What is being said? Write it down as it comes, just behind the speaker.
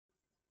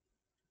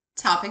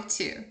Topic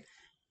 2,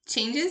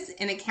 changes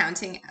in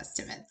accounting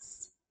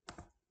estimates.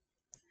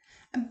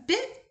 A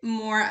bit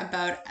more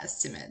about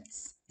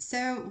estimates.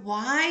 So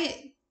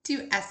why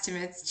do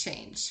estimates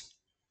change?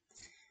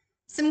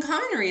 Some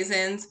common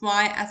reasons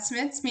why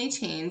estimates may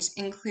change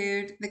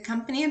include the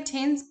company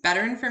obtains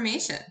better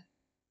information.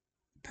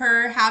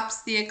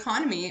 Perhaps the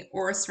economy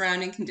or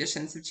surrounding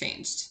conditions have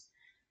changed.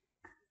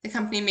 The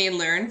company may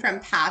learn from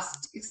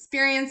past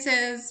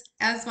experiences,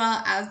 as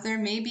well as there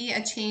may be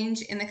a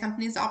change in the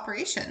company's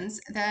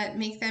operations that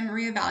make them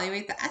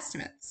reevaluate the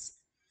estimates.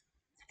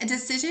 A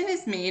decision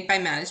is made by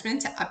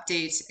management to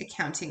update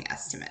accounting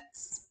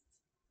estimates.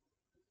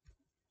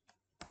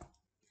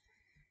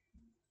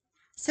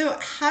 So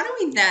how do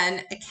we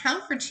then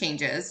account for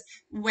changes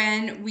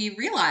when we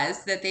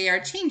realize that they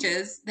are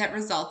changes that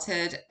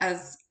resulted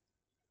as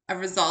a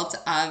result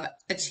of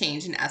a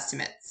change in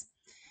estimates?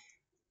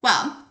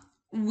 Well,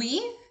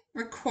 we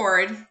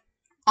record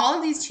all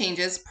of these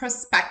changes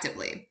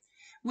prospectively,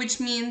 which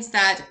means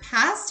that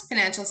past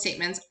financial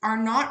statements are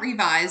not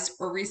revised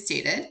or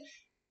restated,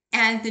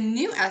 and the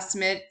new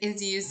estimate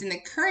is used in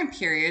the current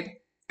period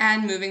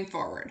and moving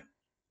forward.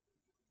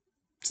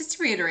 Just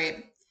to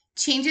reiterate,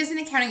 changes in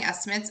accounting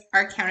estimates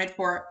are accounted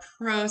for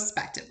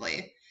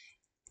prospectively.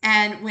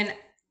 And when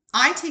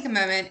I take a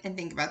moment and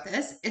think about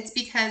this, it's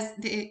because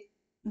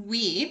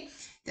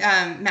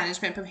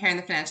management preparing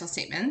the financial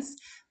statements,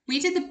 we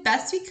did the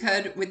best we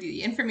could with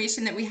the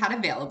information that we had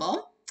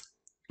available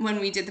when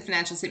we did the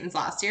financial statements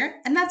last year,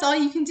 and that's all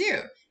you can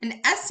do.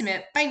 An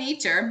estimate, by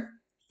nature,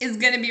 is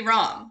going to be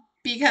wrong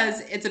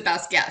because it's a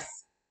best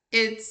guess.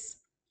 It'd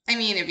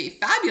be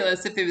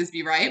fabulous if it was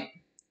be right,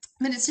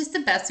 but it's just the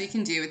best we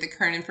can do with the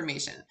current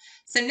information.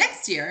 So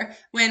next year,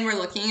 when we're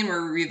looking and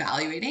we're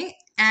reevaluating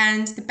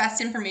and the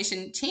best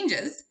information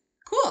changes,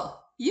 cool,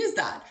 use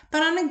that.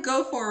 But on a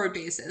go-forward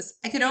basis,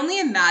 I could only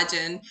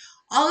imagine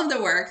all of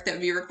the work that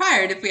would be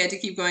required if we had to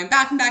keep going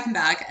back and back and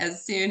back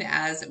as soon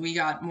as we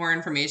got more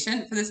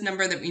information for this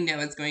number that we know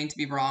is going to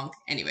be wrong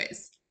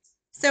anyways.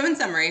 So in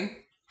summary,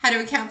 how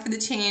to account for the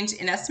change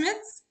in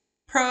estimates?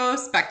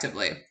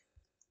 Prospectively.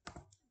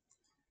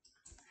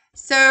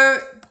 So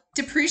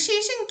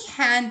depreciation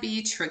can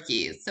be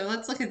tricky. So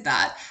let's look at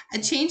that. A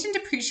change in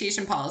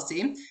depreciation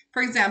policy,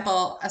 for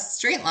example, a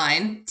straight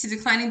line to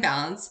declining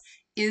balance,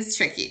 is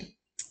tricky.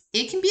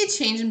 It can be a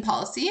change in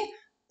policy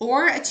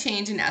or a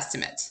change in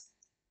estimate.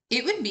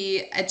 It would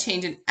be a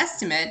change in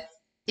estimate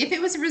if it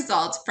was a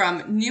result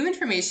from new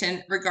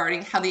information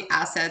regarding how the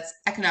asset's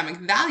economic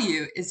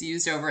value is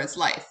used over its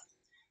life.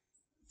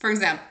 For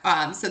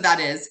example, so that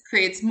is,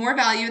 creates more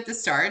value at the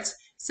start,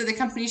 so the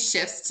company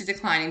shifts to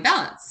declining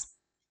balance.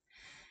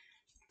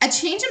 A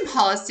change in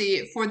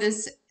policy for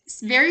this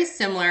very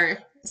similar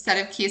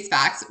set of case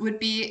facts would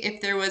be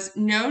if there was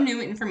no new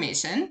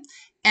information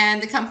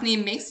and the company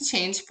makes a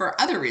change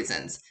for other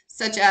reasons,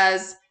 such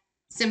as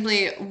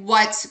simply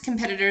what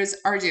competitors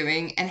are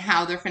doing and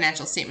how their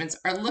financial statements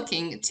are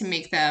looking to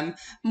make them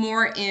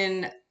more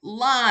in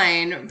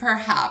line,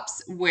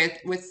 perhaps, with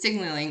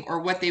signaling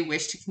or what they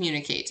wish to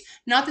communicate.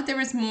 Not that there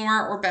was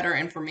more or better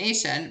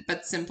information,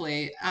 but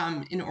simply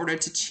in order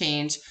to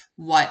change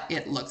what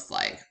it looks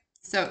like.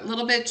 So a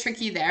little bit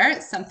tricky there,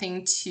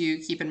 something to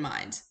keep in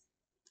mind.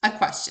 A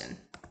question.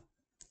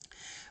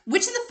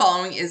 Which of the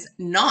following is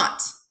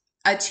not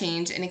a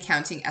change in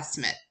accounting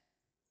estimate?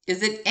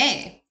 Is it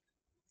A,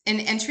 an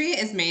entry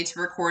is made to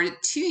record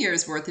 2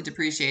 years worth of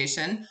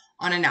depreciation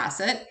on an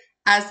asset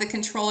as the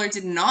controller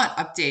did not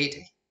update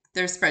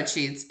their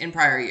spreadsheets in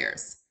prior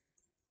years?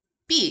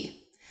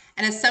 B,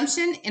 an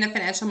assumption in a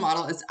financial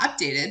model is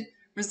updated,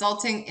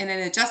 resulting in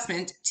an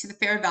adjustment to the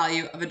fair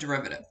value of a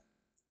derivative.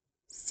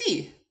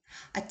 C,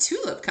 a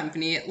tulip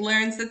company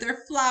learns that their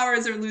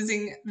flowers are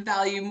losing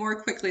value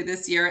more quickly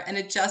this year and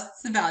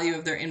adjusts the value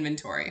of their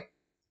inventory.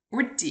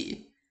 Or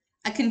D,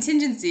 a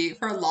contingency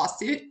for a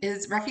lawsuit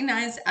is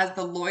recognized as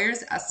the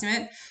lawyer's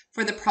estimate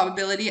for the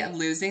probability of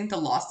losing the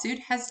lawsuit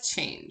has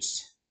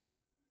changed.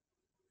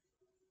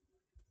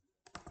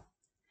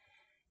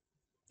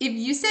 If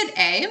you said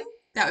A,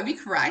 that would be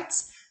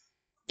correct.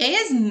 A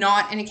is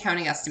not an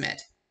accounting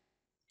estimate.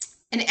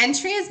 An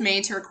entry is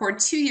made to record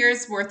 2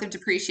 years worth of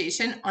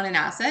depreciation on an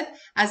asset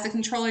as the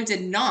controller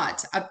did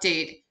not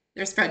update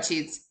their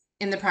spreadsheets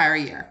in the prior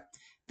year.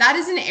 That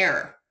is an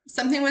error.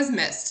 Something was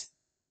missed.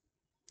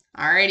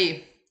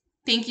 Alrighty.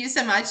 Thank you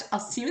so much. I'll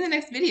see you in the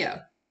next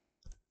video.